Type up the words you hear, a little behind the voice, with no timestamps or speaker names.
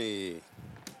And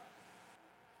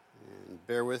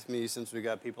bear with me, since we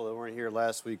got people that weren't here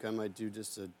last week, I might do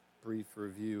just a brief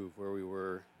review of where we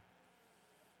were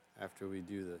after we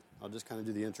do the... I'll just kind of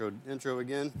do the intro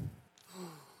again.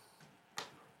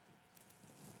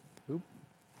 Oop.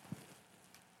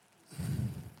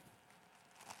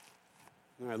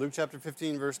 All right, Luke chapter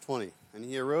 15, verse 20. And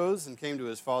he arose and came to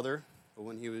his father, but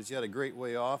when he was yet a great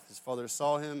way off, his father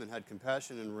saw him and had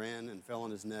compassion and ran and fell on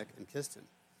his neck and kissed him.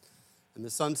 And the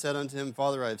son said unto him,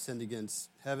 Father, I have sinned against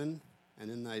heaven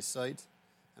and in thy sight,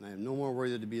 and I am no more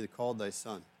worthy to be called thy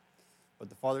son. But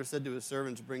the father said to his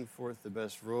servants, Bring forth the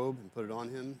best robe and put it on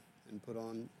him, and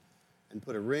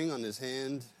put a ring on his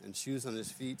hand and shoes on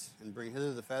his feet, and bring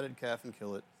hither the fatted calf and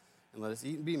kill it, and let us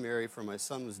eat and be merry, for my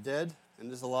son was dead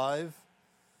and is alive.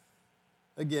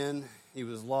 Again, he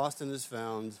was lost and is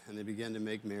found, and they began to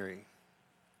make merry.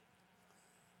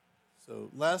 So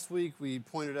last week we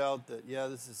pointed out that,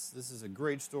 this is a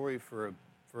great story for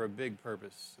a big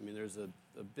purpose. I mean, there's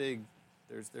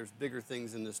there's bigger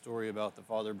things in this story about the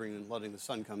father letting the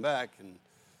son come back, and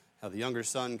how the younger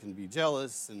son can be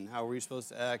jealous, and how we're supposed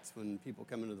to act when people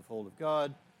come into the fold of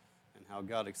God, and how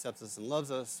God accepts us and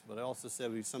loves us. But I also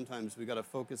said sometimes we got to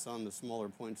focus on the smaller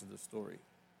points of the story.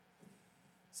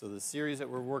 So the series that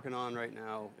we're working on right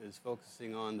now is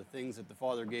focusing on the things that the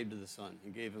father gave to the son.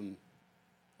 He gave him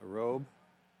a robe,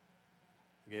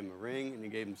 he gave him a ring, and he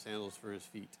gave him sandals for his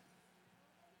feet.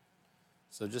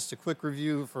 So just a quick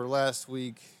review for last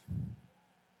week.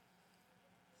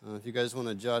 If you guys want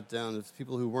to jot down, if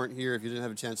people who weren't here, if you didn't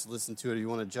have a chance to listen to it, if you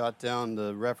want to jot down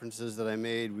the references that I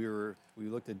made, we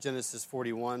looked at Genesis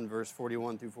 41, verse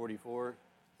 41 through 44.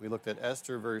 We looked at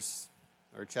Esther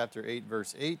chapter 8,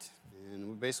 verse 8.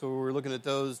 And basically what we were looking at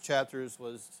those chapters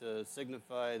was to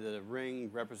signify that a ring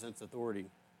represents authority.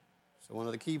 So one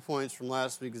of the key points from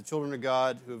last week is the children of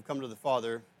God who have come to the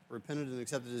Father, repented and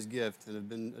accepted his gift, and have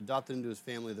been adopted into his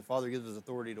family. The Father gives us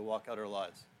authority to walk out our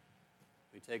lives.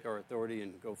 We take our authority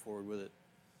and go forward with it.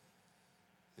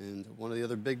 And one of the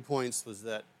other big points was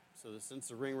that, since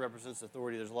the ring represents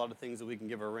authority, there's a lot of things that we can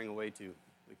give our ring away to.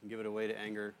 We can give it away to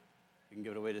anger. We can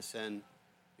give it away to sin.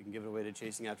 We can give it away to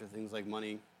chasing after things like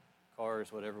money,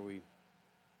 cars, whatever we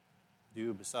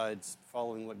do besides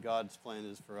following what God's plan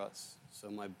is for us.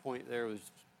 So my point there was,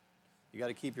 you got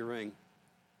to keep your ring.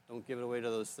 Don't give it away to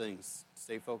those things.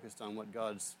 Stay focused on what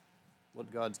God's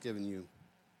given you.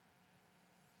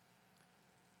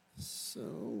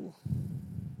 So,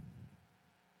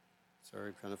 sorry,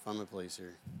 I'm trying to find my place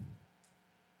here.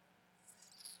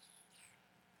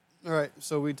 All right,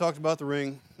 so we talked about the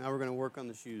ring. Now we're going to work on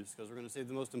the shoes, because we're going to save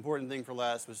the most important thing for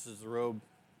last, which is the robe,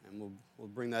 and we'll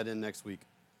bring that in next week.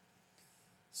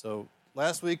 So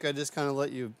last week I just kind of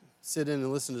let you sit in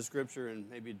and listen to Scripture and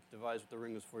maybe devise what the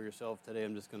ring was for yourself. Today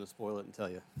I'm just going to spoil it and tell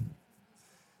you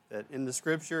that in the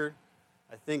Scripture,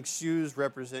 I think shoes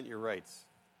represent your rights.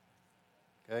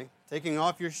 Okay? Taking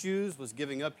off your shoes was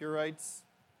giving up your rights.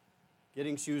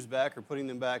 Getting shoes back or putting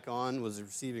them back on was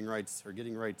receiving rights or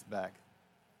getting rights back.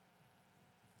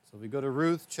 So if we go to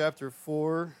Ruth chapter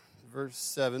 4, verse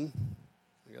 7.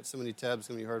 I got so many tabs, it's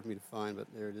going to be hard for me to find, but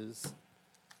there it is.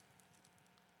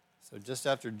 So just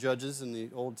after Judges in the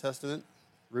Old Testament,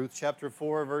 Ruth chapter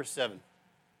 4, verse 7.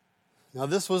 Now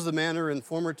this was the manner in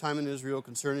former time in Israel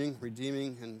concerning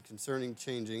redeeming and concerning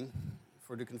changing.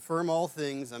 For to confirm all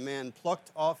things, a man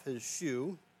plucked off his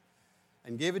shoe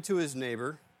and gave it to his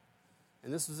neighbor.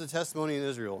 And this was the testimony in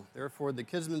Israel. Therefore the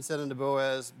kinsman said unto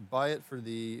Boaz, Buy it for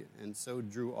thee, and so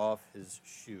drew off his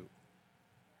shoe.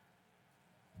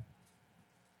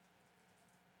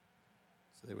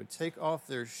 So they would take off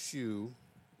their shoe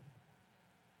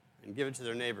and give it to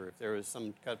their neighbor if there was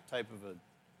some type of a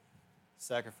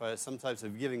sacrifice, some types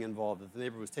of giving involved. If the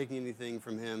neighbor was taking anything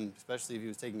from him, especially if he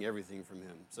was taking everything from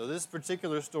him. So this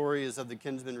particular story is of the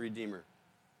kinsman redeemer.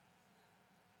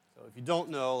 So if you don't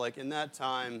know, like in that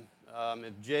time,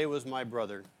 if Jay was my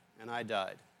brother and I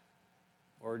died,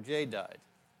 or Jay died,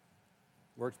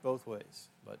 works both ways.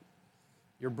 But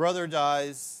your brother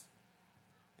dies,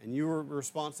 and you were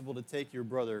responsible to take your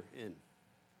brother in.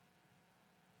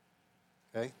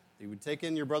 Okay? You would take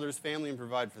in your brother's family and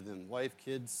provide for them. Wife,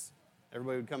 kids,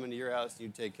 everybody would come into your house and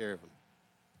you'd take care of them.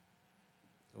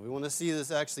 So if we want to see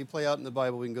this actually play out in the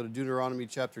Bible, we can go to Deuteronomy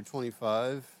chapter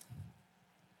 25,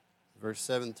 verse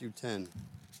 7 through 10.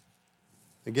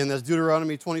 Again, that's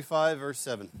Deuteronomy 25, verse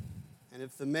 7. And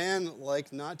if the man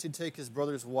like not to take his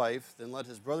brother's wife, then let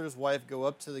his brother's wife go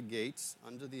up to the gates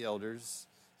unto the elders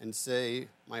and say,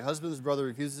 My husband's brother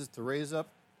refuses to raise up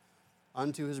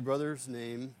unto his brother's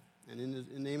name and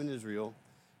in name in Israel,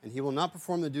 and he will not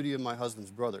perform the duty of my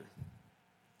husband's brother.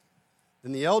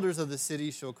 Then the elders of the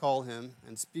city shall call him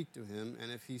and speak to him,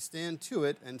 and if he stand to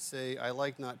it and say, I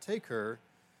like not take her,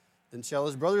 then shall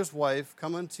his brother's wife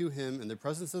come unto him in the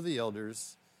presence of the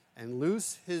elders, and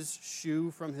loose his shoe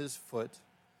from his foot,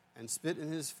 and spit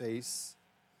in his face,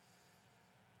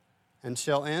 and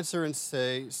shall answer and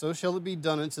say, So shall it be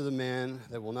done unto the man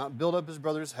that will not build up his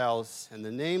brother's house, and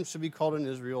the name shall be called in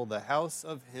Israel the house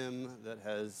of him that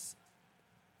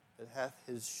hath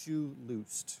his shoe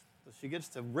loosed. So she gets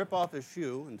to rip off his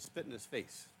shoe and spit in his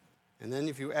face. And then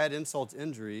if you add insult to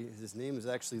injury, his name has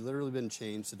actually literally been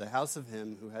changed to the house of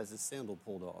him who has his sandal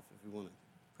pulled off, if we want to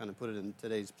kind of put it in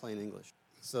today's plain English.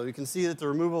 So you can see that the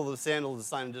removal of the sandal is a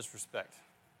sign of disrespect.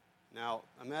 Now,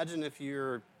 imagine if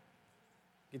you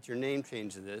get your name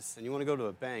changed to this, and you want to go to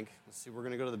a bank. Let's see, we're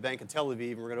going to go to the bank in Tel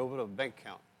Aviv, and we're going to open up a bank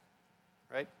account,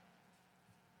 right?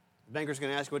 The banker's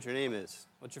going to ask you what your name is.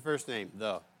 What's your first name?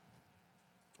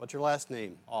 What's your last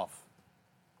name? Off.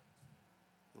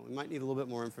 Well, we might need a little bit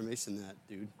more information than that,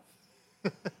 dude.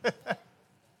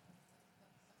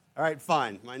 All right,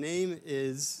 fine. My name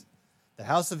is the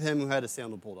house of him who had a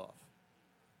sandal pulled off.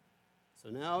 So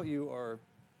now you are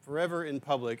forever in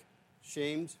public,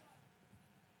 shamed,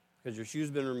 because your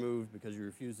shoe's been removed because you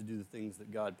refuse to do the things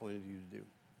that God pointed you to do.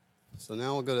 So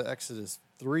now we'll go to Exodus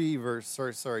 3,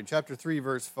 chapter 3,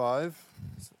 verse 5.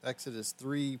 So Exodus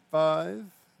 3:5.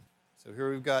 So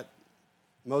here we've got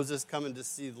Moses coming to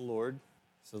see the Lord.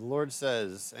 So the Lord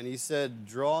says, And he said,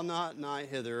 Draw not nigh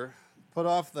hither, put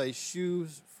off thy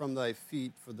shoes from thy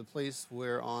feet, for the place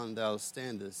whereon thou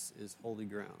standest is holy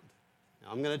ground.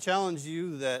 Now I'm going to challenge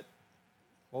you that,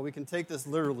 while we can take this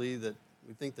literally, that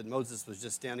we think that Moses was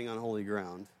just standing on holy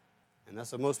ground. And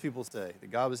that's what most people say, that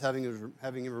God was having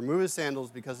him remove his sandals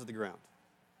because of the ground.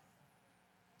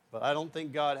 But I don't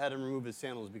think God had him remove his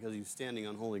sandals because he was standing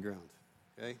on holy ground.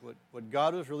 Okay? What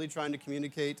God was really trying to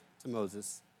communicate to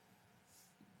Moses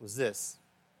was this.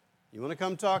 You want to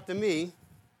come talk to me,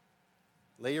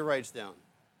 lay your rights down.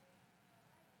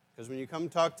 Because when you come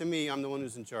talk to me, I'm the one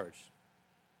who's in charge.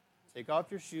 Take off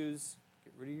your shoes,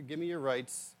 give me your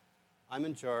rights. I'm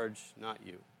in charge, not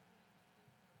you.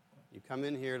 You come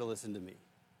in here to listen to me.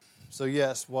 So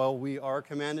yes, while we are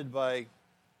commanded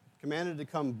to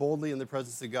come boldly in the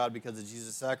presence of God because of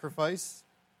Jesus' sacrifice,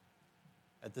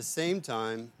 at the same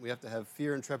time, we have to have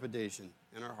fear and trepidation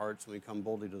in our hearts when we come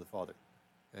boldly to the Father.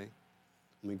 Okay?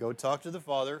 When we go talk to the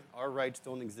Father, our rights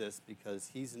don't exist because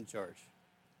he's in charge.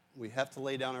 We have to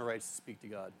lay down our rights to speak to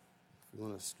God. If we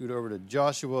want to scoot over to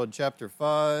Joshua chapter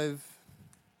 5.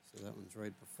 So that one's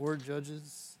right before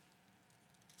Judges.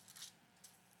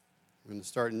 We're going to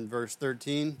start in verse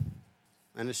 13.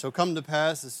 And it shall come to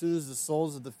pass, as soon as the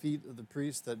soles of the feet of the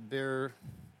priests that bear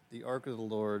the ark of the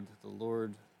Lord,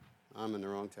 I'm in the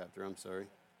wrong chapter, I'm sorry.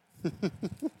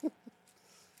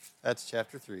 That's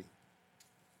chapter 3.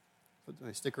 Put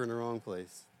my sticker in the wrong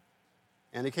place.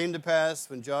 And it came to pass,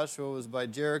 when Joshua was by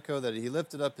Jericho, that he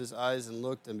lifted up his eyes and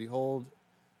looked, and behold,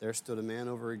 there stood a man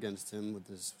over against him with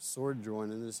his sword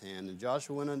drawn in his hand. And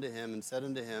Joshua went unto him and said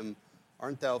unto him,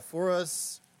 Art thou for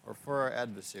us or for our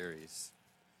adversaries?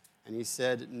 And he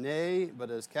said, Nay,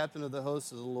 but as captain of the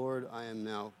hosts of the Lord I am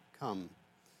now come.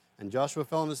 And Joshua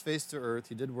fell on his face to earth.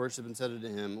 He did worship and said unto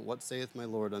him, What saith my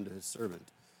Lord unto his servant?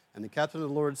 And the captain of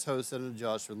the Lord's host said unto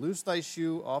Joshua, Loose thy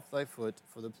shoe off thy foot,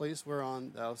 for the place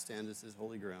whereon thou standest is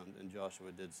holy ground. And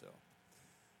Joshua did so.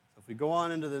 If we go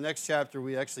on into the next chapter,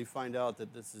 we actually find out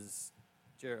that this is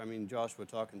Joshua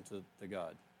talking to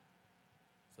God.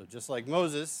 So just like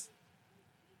Moses,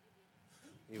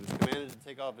 he was commanded to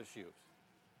take off his shoes.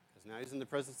 Because now he's in the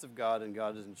presence of God and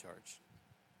God is in charge.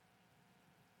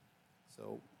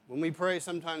 So when we pray,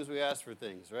 sometimes we ask for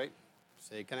things, right?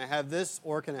 Say, can I have this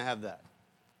or can I have that?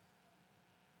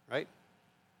 Right?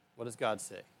 What does God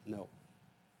say? No.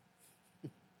 He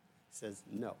says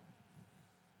no.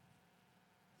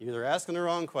 You're either asking the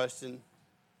wrong question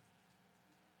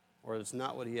or it's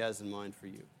not what he has in mind for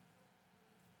you.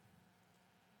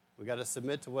 We've got to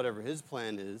submit to whatever his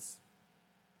plan is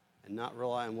and not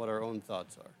rely on what our own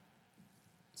thoughts are.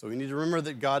 So we need to remember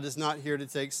that God is not here to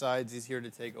take sides. He's here to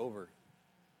take over.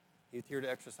 He's here to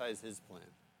exercise his plan.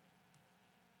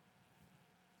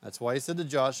 That's why he said to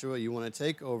Joshua, you want to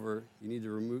take over,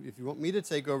 if you want me to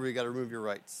take over, you got to remove your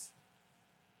rights.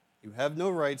 You have no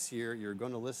rights here. You're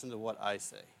going to listen to what I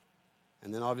say.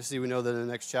 And then obviously we know that in the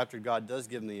next chapter, God does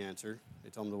give him the answer.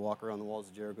 They told him to walk around the walls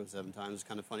of Jericho 7 times. It's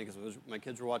kind of funny because my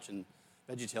kids were watching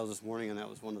VeggieTales this morning, and that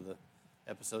was one of the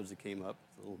episodes that came up.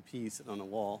 The little pea sitting on the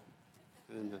wall.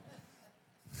 And then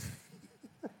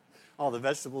all the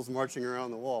vegetables marching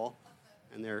around the wall,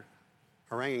 and they're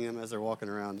haranguing them as they're walking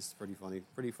around. It's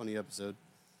pretty funny episode.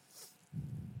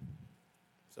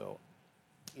 So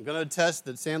I'm going to attest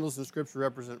that sandals in Scripture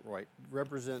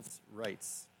represents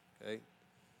rights. Okay?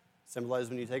 Symbolize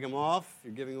when you take them off,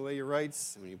 you're giving away your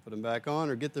rights. And when you put them back on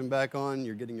or get them back on,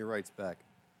 you're getting your rights back.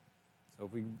 So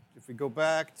if we go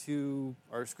back to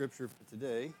our Scripture for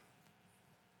today,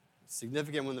 it's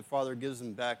significant when the Father gives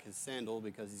him back his sandal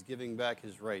because he's giving back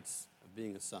his rights of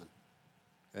being a son.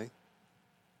 Okay?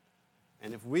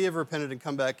 And if we have repented and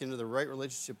come back into the right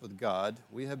relationship with God,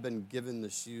 we have been given the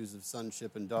shoes of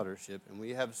sonship and daughtership, and we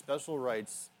have special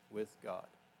rights with God.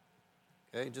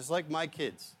 Okay? Just like my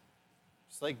kids.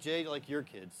 Just like Jay, like your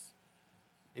kids.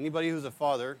 Anybody who's a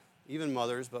father, even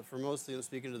mothers, but for mostly I'm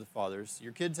speaking to the fathers,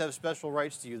 your kids have special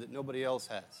rights to you that nobody else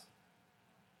has.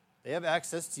 They have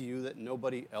access to you that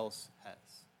nobody else has.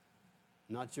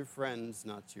 Not your friends,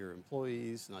 not your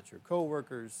employees, not your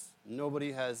coworkers.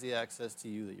 Nobody has the access to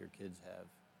you that your kids have.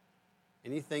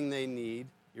 Anything they need,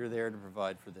 you're there to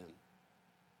provide for them.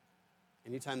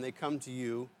 Anytime they come to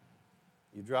you,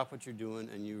 you drop what you're doing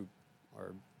and you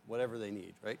are whatever they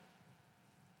need, right?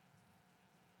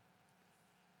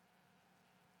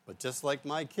 But just like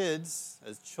my kids,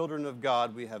 as children of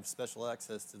God, we have special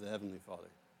access to the Heavenly Father.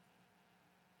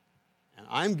 And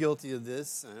I'm guilty of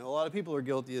this, and a lot of people are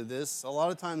guilty of this. A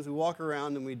lot of times we walk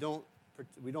around and we don't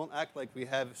act like we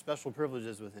have special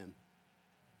privileges with Him.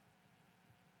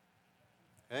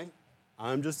 Okay?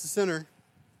 I'm just a sinner.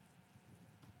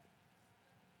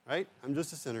 Right? I'm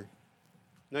just a sinner.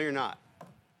 No, you're not.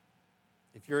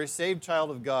 If you're a saved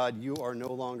child of God, you are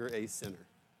no longer a sinner.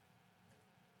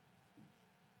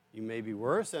 You maybe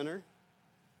were a sinner,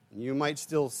 and you might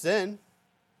still sin,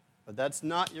 but that's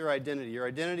not your identity. Your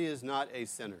identity is not a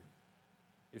sinner.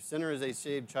 Your sinner is a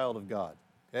saved child of God,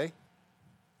 okay?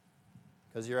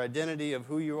 Because your identity of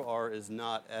who you are is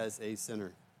not as a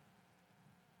sinner.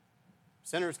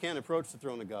 Sinners can't approach the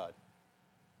throne of God,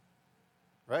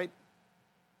 right?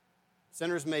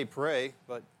 Sinners may pray,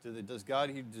 but does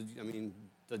God?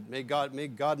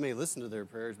 God may listen to their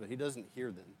prayers, but He doesn't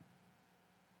hear them.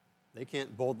 They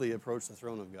can't boldly approach the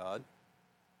throne of God.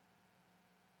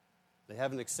 They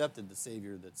haven't accepted the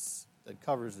Savior that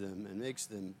covers them and makes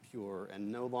them pure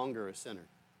and no longer a sinner.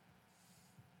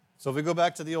 So if we go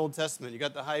back to the Old Testament, you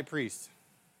got the high priest.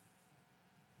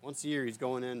 Once a year, he's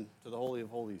going in to the Holy of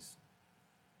Holies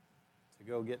to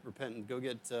go get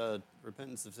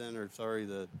repentance of sin,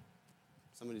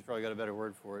 somebody's probably got a better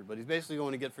word for it, but he's basically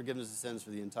going to get forgiveness of sins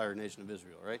for the entire nation of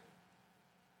Israel, right?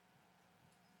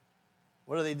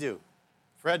 What do?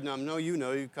 Fred, I know you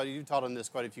know, you taught on this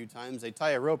quite a few times. They tie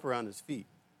a rope around his feet,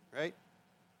 right?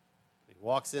 He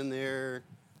walks in there.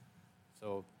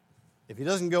 So if he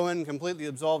doesn't go in completely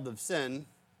absolved of sin,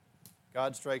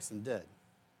 God strikes him dead.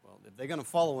 Well, if they're going to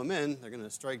follow him in, they're going to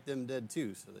strike them dead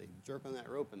too. So they jerk on that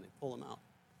rope and they pull him out.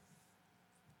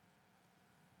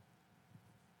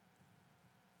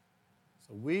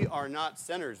 So we are not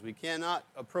sinners. We cannot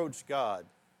approach God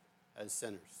as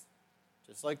sinners.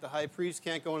 Just like the high priest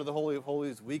can't go into the Holy of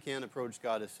Holies, we can't approach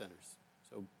God as sinners.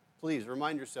 So please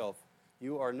remind yourself,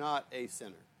 you are not a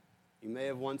sinner. You may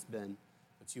have once been,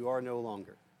 but you are no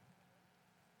longer.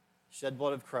 Shed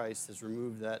blood of Christ has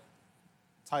removed that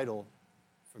title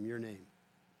from your name.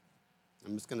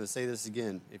 I'm just going to say this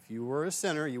again. If you were a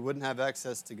sinner, you wouldn't have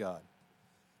access to God.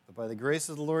 But by the grace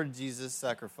of the Lord Jesus'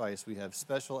 sacrifice, we have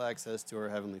special access to our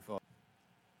Heavenly Father.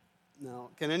 Now,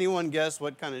 can anyone guess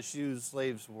what kind of shoes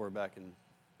slaves wore back in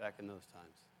those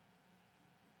times?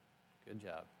 Good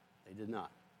job. They did not.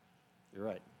 You're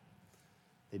right.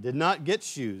 They did not get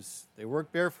shoes. They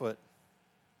worked barefoot.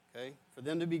 Okay? For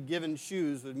them to be given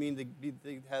shoes would mean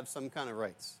they'd have some kind of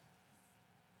rights.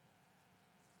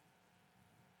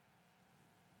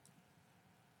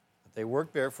 But they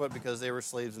worked barefoot because they were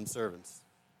slaves and servants.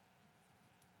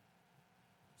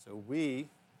 So we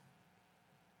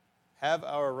have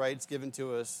our rights given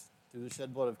to us through the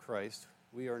shed blood of Christ.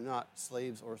 We are not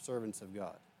slaves or servants of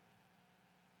God.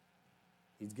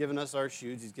 He's given us our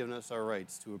shoes. He's given us our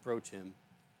rights to approach Him,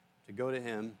 to go to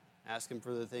Him, ask Him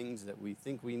for the things that we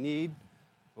think we need,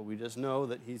 but we just know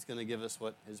that He's going to give us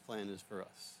what His plan is for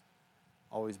us.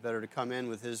 Always better to come in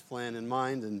with His plan in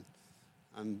mind, and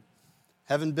I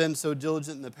haven't been so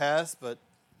diligent in the past, but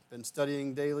been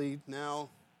studying daily now.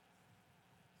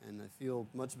 And I feel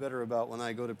much better about when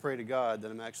I go to pray to God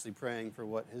that I'm actually praying for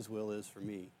what His will is for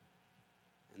me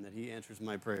and that He answers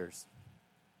my prayers.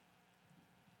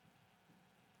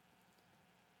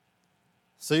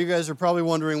 So you guys are probably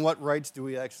wondering, what rights do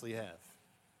we actually have?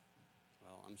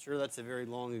 Well, I'm sure that's a very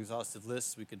long, exhaustive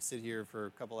list. We could sit here for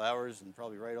a couple hours and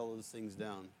probably write all those things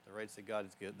down, the rights that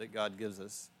God gives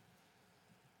us.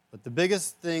 But the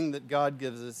biggest thing that God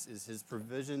gives us is His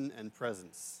provision and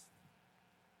presence.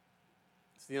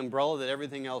 It's the umbrella that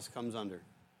everything else comes under.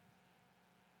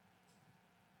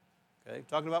 Okay,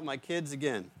 talking about my kids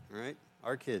again, all right?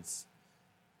 Our kids.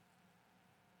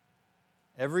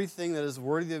 Everything that is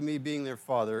worthy of me being their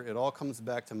father, it all comes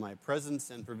back to my presence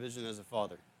and provision as a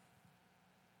father.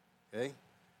 Okay?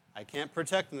 I can't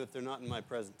protect them if they're not in my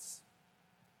presence.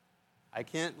 I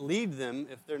can't lead them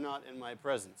if they're not in my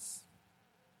presence.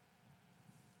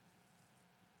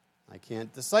 I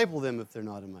can't disciple them if they're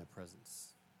not in my presence.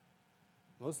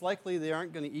 Most likely, they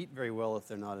aren't going to eat very well if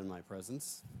they're not in my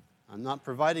presence. I'm not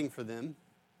providing for them.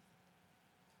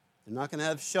 They're not going to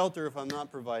have shelter if I'm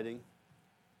not providing.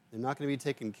 They're not going to be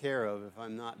taken care of if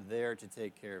I'm not there to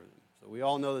take care of them. So we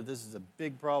all know that this is a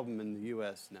big problem in the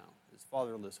U.S. now, is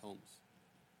fatherless homes.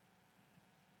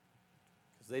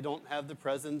 Because they don't have the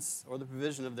presence or the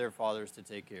provision of their fathers to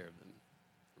take care of them,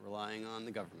 relying on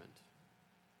the government,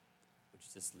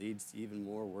 which just leads to even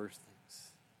more worse things.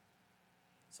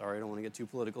 Sorry, I don't want to get too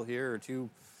political here or too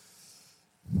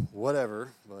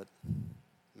whatever, but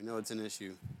we know it's an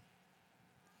issue.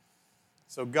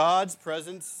 So God's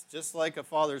presence, just like a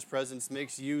father's presence,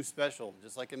 makes you special,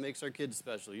 just like it makes our kids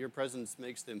special. Your presence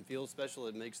makes them feel special.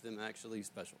 It makes them actually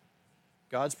special.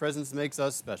 God's presence makes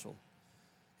us special.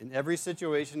 In every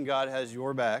situation, God has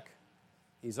your back.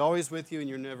 He's always with you, and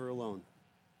you're never alone.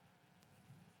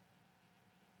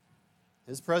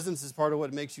 His presence is part of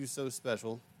what makes you so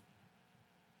special.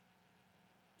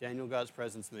 Daniel, God's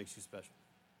presence makes you special.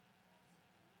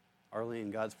 Arlene,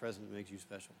 God's presence makes you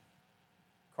special.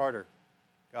 Carter,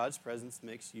 God's presence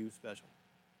makes you special.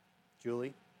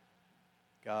 Julie,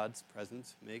 God's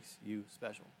presence makes you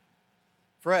special.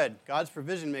 Fred, God's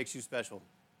provision makes you special.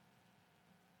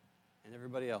 And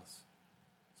everybody else.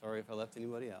 Sorry if I left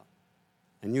anybody out.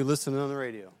 And you listening on the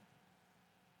radio.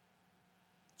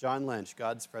 John Lynch,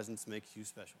 God's presence makes you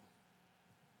special.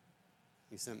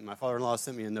 My father-in-law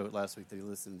sent me a note last week that he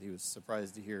listened. He was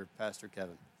surprised to hear Pastor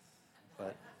Kevin.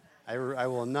 But I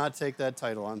will not take that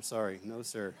title. I'm sorry. No,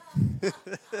 sir.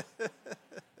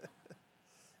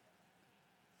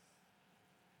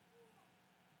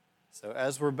 So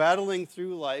as we're battling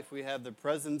through life, we have the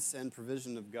presence and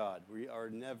provision of God. We are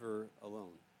never alone.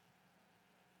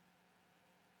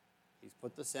 He's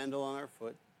put the sandal on our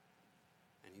foot,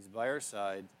 and he's by our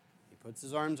side. He puts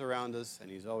his arms around us,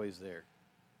 and he's always there.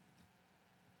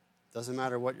 Doesn't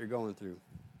matter what you're going through.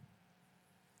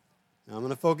 Now I'm going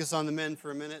to focus on the men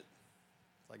for a minute.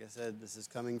 Like I said, this is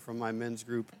coming from my men's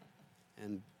group.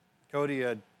 And Cody,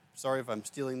 sorry if I'm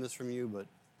stealing this from you, but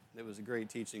it was a great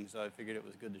teaching, so I figured it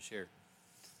was good to share.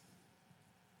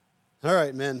 All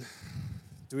right, men.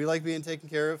 Do we like being taken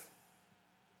care of?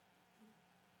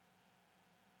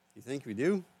 You think we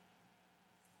do?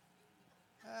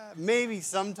 Maybe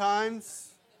sometimes.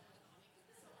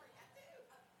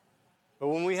 But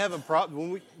when we have a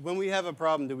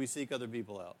problem, do we seek other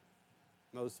people out?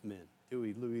 Most men. Do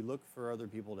we look for other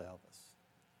people to help us?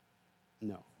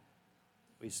 No.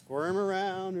 We squirm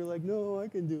around. We're like, no, I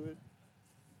can do it.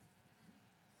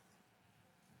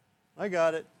 I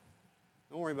got it.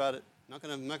 Don't worry about it.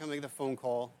 I'm not gonna make the phone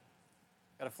call.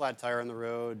 Got a flat tire on the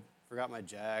road. Forgot my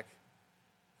jack.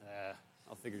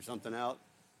 I'll figure something out.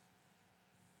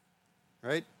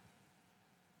 Right?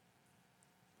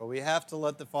 But we have to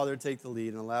let the Father take the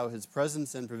lead and allow his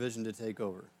presence and provision to take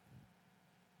over.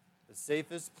 The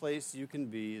safest place you can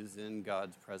be is in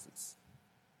God's presence.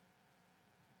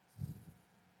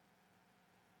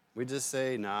 We just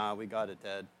say, nah, we got it,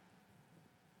 Dad.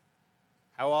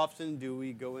 How often do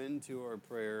we go into our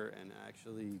prayer and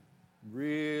actually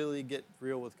really get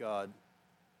real with God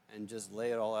and just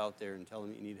lay it all out there and tell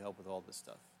him you need help with all this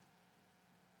stuff?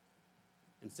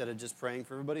 Instead of just praying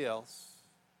for everybody else,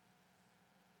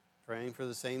 praying for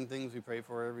the same things we pray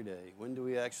for every day. When do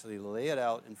we actually lay it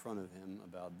out in front of him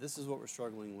about this is what we're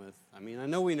struggling with? I mean, I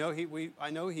know he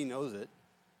knows it.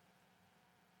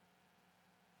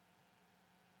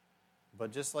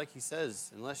 But just like he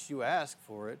says, unless you ask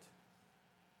for it,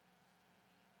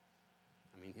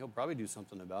 I mean, he'll probably do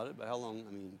something about it, but how long?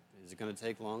 I mean, is it going to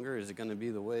take longer? Is it going to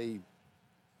be the way,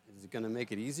 is it going to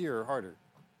make it easier or harder?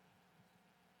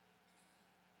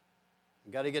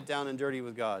 You got to get down and dirty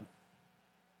with God.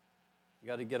 You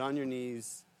got to get on your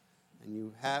knees, and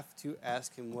you have to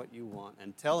ask him what you want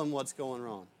and tell him what's going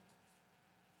wrong.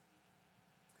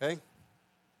 Okay?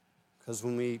 Because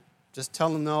when we just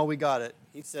tell him, no, we got it,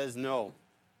 he says, no.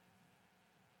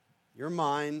 You're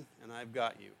mine, and I've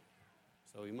got you.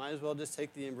 So you might as well just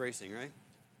take the embracing, right?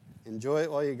 Enjoy it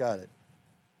while you got it.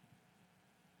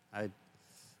 I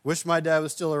wish my dad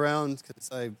was still around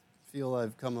because I feel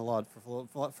I've come a lot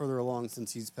further along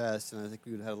since he's passed, and I think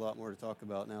we would have had a lot more to talk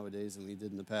about nowadays than we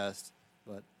did in the past.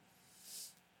 But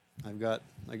I got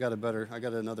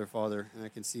another father, and I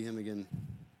can see him again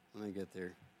when I get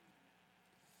there.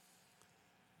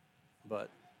 But,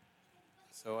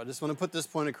 so I just want to put this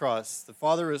point across. The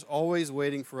Father is always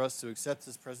waiting for us to accept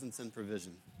his presence and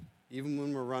provision. Even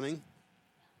when we're running,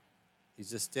 he's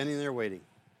just standing there waiting.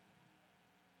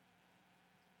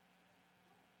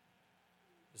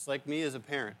 Just like me as a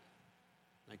parent.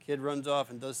 My kid runs off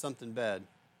and does something bad.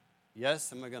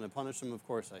 Yes, am I going to punish them? Of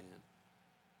course I am.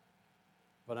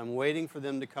 But I'm waiting for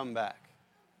them to come back.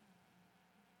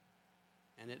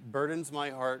 And it burdens my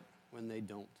heart when they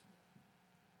don't.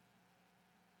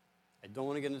 I don't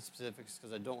want to get into specifics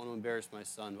because I don't want to embarrass my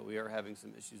son, but we are having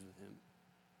some issues with him.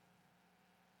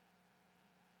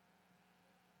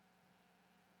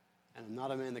 And I'm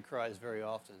not a man that cries very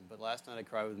often, but last night I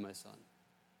cried with my son.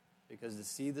 Because to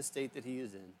see the state that he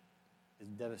is in is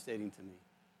devastating to me.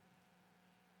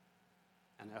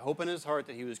 And I hope in his heart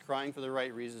that he was crying for the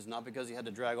right reasons, not because he had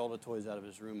to drag all the toys out of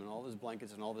his room and all his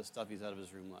blankets and all this stuff he's out of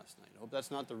his room last night. I hope that's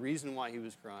not the reason why he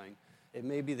was crying. It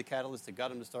may be the catalyst that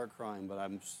got him to start crying, but I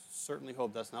certainly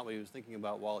hope that's not what he was thinking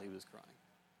about while he was crying.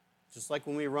 Just like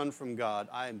when we run from God,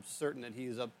 I am certain that he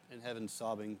is up in heaven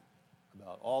sobbing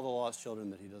about all the lost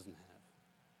children that he doesn't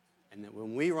have. And that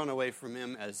when we run away from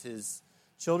him as his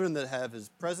children that have his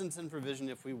presence and provision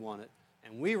if we want it,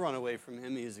 and we run away from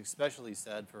him, he is especially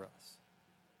sad for us.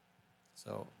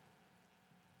 So,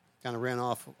 kind of ran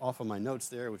off of my notes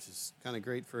there, which is kind of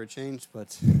great for a change,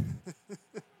 but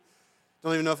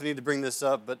don't even know if I need to bring this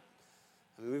up, but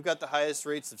I mean, we've got the highest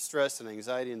rates of stress and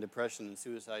anxiety and depression and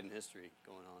suicide in history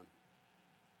going on.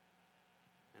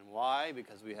 And why?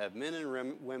 Because we have men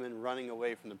and women running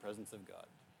away from the presence of God.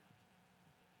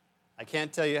 I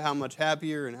can't tell you how much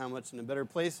happier and how much in a better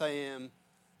place I am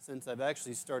since I've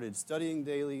actually started studying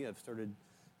daily. I've started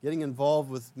getting involved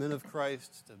with men of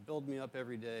Christ to build me up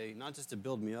every day, not just to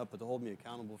build me up, but to hold me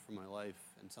accountable for my life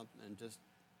and just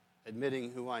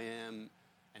admitting who I am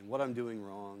and what I'm doing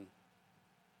wrong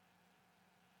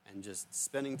and just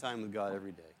spending time with God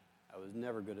every day. I was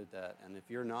never good at that. And if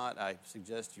you're not, I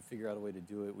suggest you figure out a way to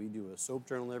do it. We do a soap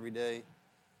journal every day.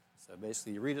 So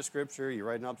basically, you read a scripture, you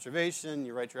write an observation,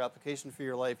 you write your application for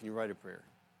your life, and you write a prayer.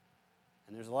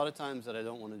 And there's a lot of times that I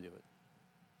don't want to do it.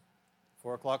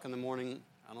 4 o'clock in the morning,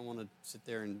 I don't want to sit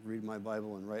there and read my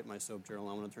Bible and write my soap journal.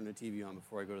 I want to turn the TV on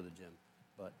before I go to the gym.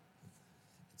 But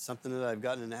it's something that I've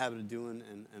gotten in the habit of doing,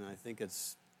 and I think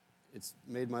it's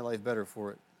made my life better for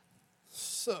it.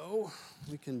 So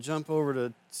we can jump over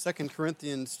to 2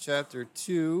 Corinthians chapter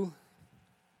 2.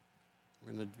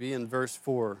 We're going to be in verse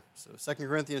 4. So 2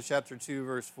 Corinthians chapter 2,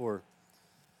 verse 4.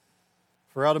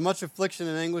 For out of much affliction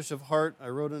and anguish of heart I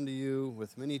wrote unto you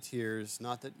with many tears,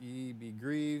 not that ye be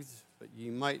grieved, but ye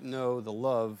might know the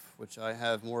love which I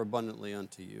have more abundantly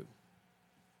unto you.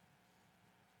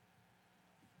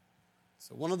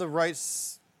 So one of the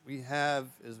rights we have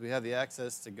is we have the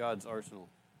access to God's arsenal.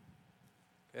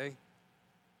 Okay?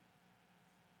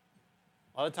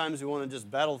 A lot of times we want to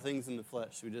just battle things in the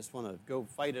flesh. We just want to go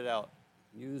fight it out.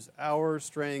 Use our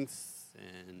strength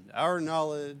and our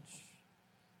knowledge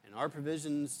and our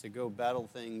provisions to go battle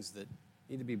things that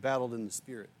need to be battled in the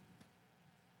Spirit.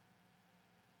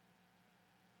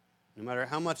 No matter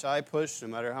how much I push, no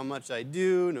matter how much I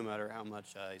do, no matter how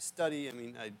much I study,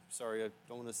 I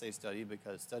don't want to say study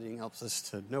because studying helps us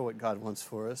to know what God wants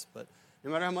for us, but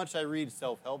no matter how much I read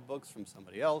self-help books from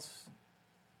somebody else,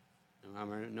 no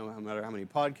matter how many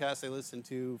podcasts I listen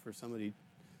to for somebody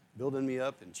building me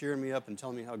up and cheering me up and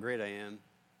telling me how great I am,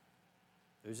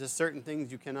 there's just certain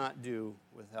things you cannot do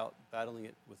without battling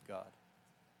it with God.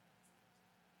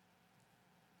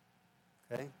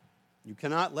 Okay? You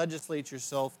cannot legislate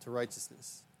yourself to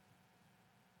righteousness.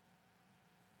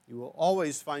 You will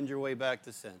always find your way back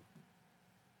to sin.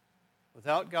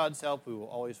 Without God's help, we will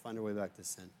always find our way back to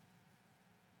sin.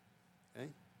 Okay?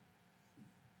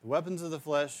 The weapons of the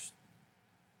flesh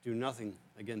do nothing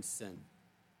against sin.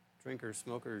 Drinkers,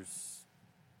 smokers,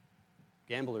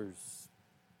 gamblers,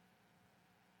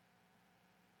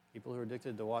 people who are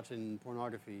addicted to watching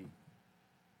pornography.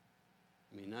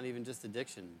 Not even just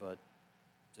addiction, but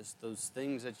just those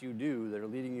things that you do that are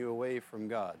leading you away from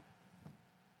God. I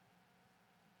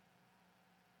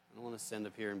don't want to stand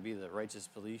up here and be the righteous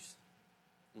police.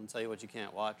 I want to tell you what you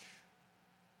can't watch.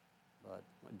 But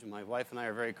my wife and I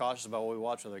are very cautious about what we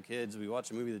watch with our kids. We watch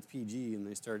a movie that's PG and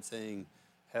they start saying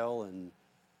hell and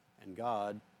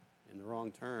God in the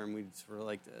wrong term. We're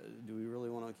like, do we really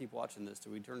want to keep watching this? Do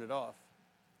we turn it off?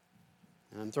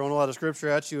 And I'm throwing a lot of scripture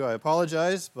at you. I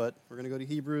apologize, but we're going to go to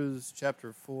Hebrews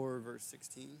chapter 4, verse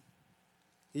 16.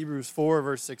 Hebrews 4,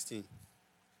 verse 16.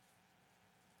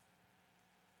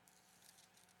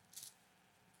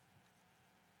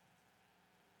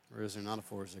 Or is there not a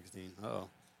 416? Uh-oh.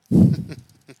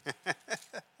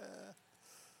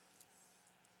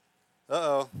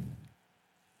 Uh-oh.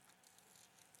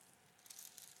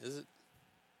 Is it?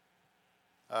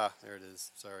 Ah, there it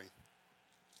is. Sorry.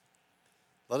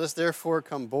 Let us therefore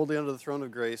come boldly under the throne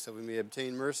of grace, that we may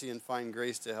obtain mercy and find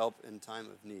grace to help in time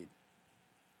of need.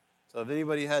 So have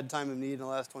anybody had time of need in the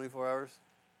last 24 hours?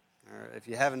 Or if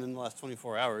you haven't in the last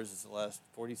 24 hours, it's the last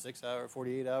 46 hours,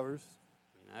 48 hours.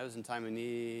 I was in time of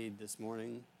need this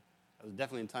morning. I was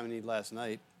definitely in time of need last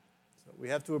night. So we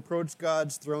have to approach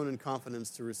God's throne in confidence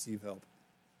to receive help.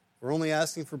 We're only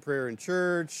asking for prayer in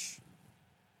church.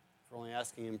 We're only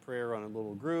asking in prayer on a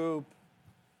little group,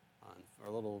 on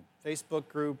our little Facebook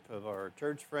group of our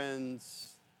church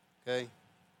friends. Okay?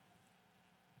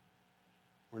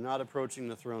 We're not approaching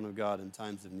the throne of God in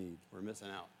times of need. We're missing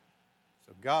out.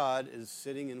 So God is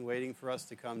sitting and waiting for us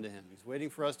to come to him. He's waiting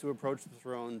for us to approach the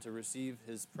throne to receive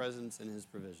his presence and his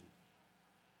provision.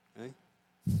 Okay?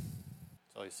 It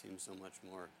always seems so much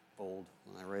more bold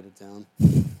when I write it down.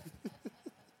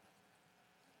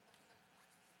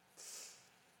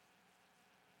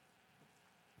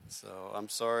 So I'm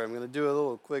sorry. I'm going to do a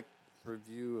little quick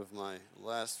review of my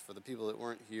last, for the people that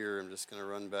weren't here, I'm just going to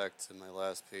run back to my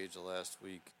last page of last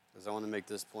week because I want to make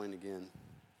this point again.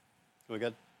 We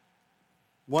got a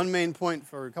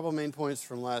couple main points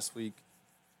from last week.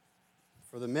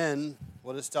 For the men,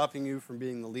 what is stopping you from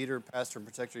being the leader, pastor, and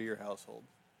protector of your household?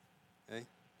 Okay?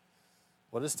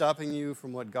 What is stopping you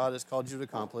from what God has called you to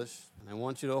accomplish? And I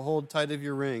want you to hold tight of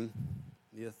your ring,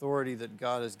 the authority that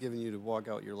God has given you to walk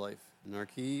out your life. And our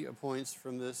key point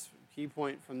from this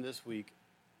week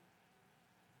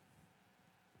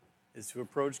is to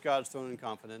approach God's throne in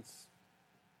confidence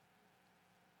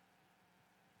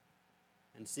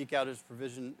and seek out his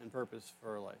provision and purpose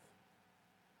for our life.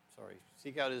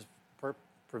 Seek out his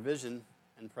provision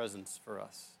and presence for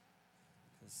us.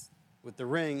 Because with the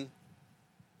ring,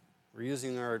 we're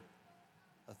using our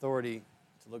authority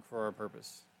to look for our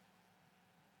purpose.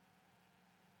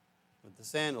 With the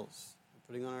sandals,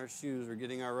 we're putting on our shoes, we're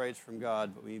getting our rights from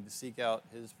God, but we need to seek out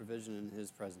his provision and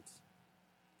his presence.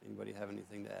 Anybody have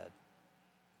anything to add?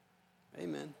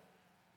 Amen.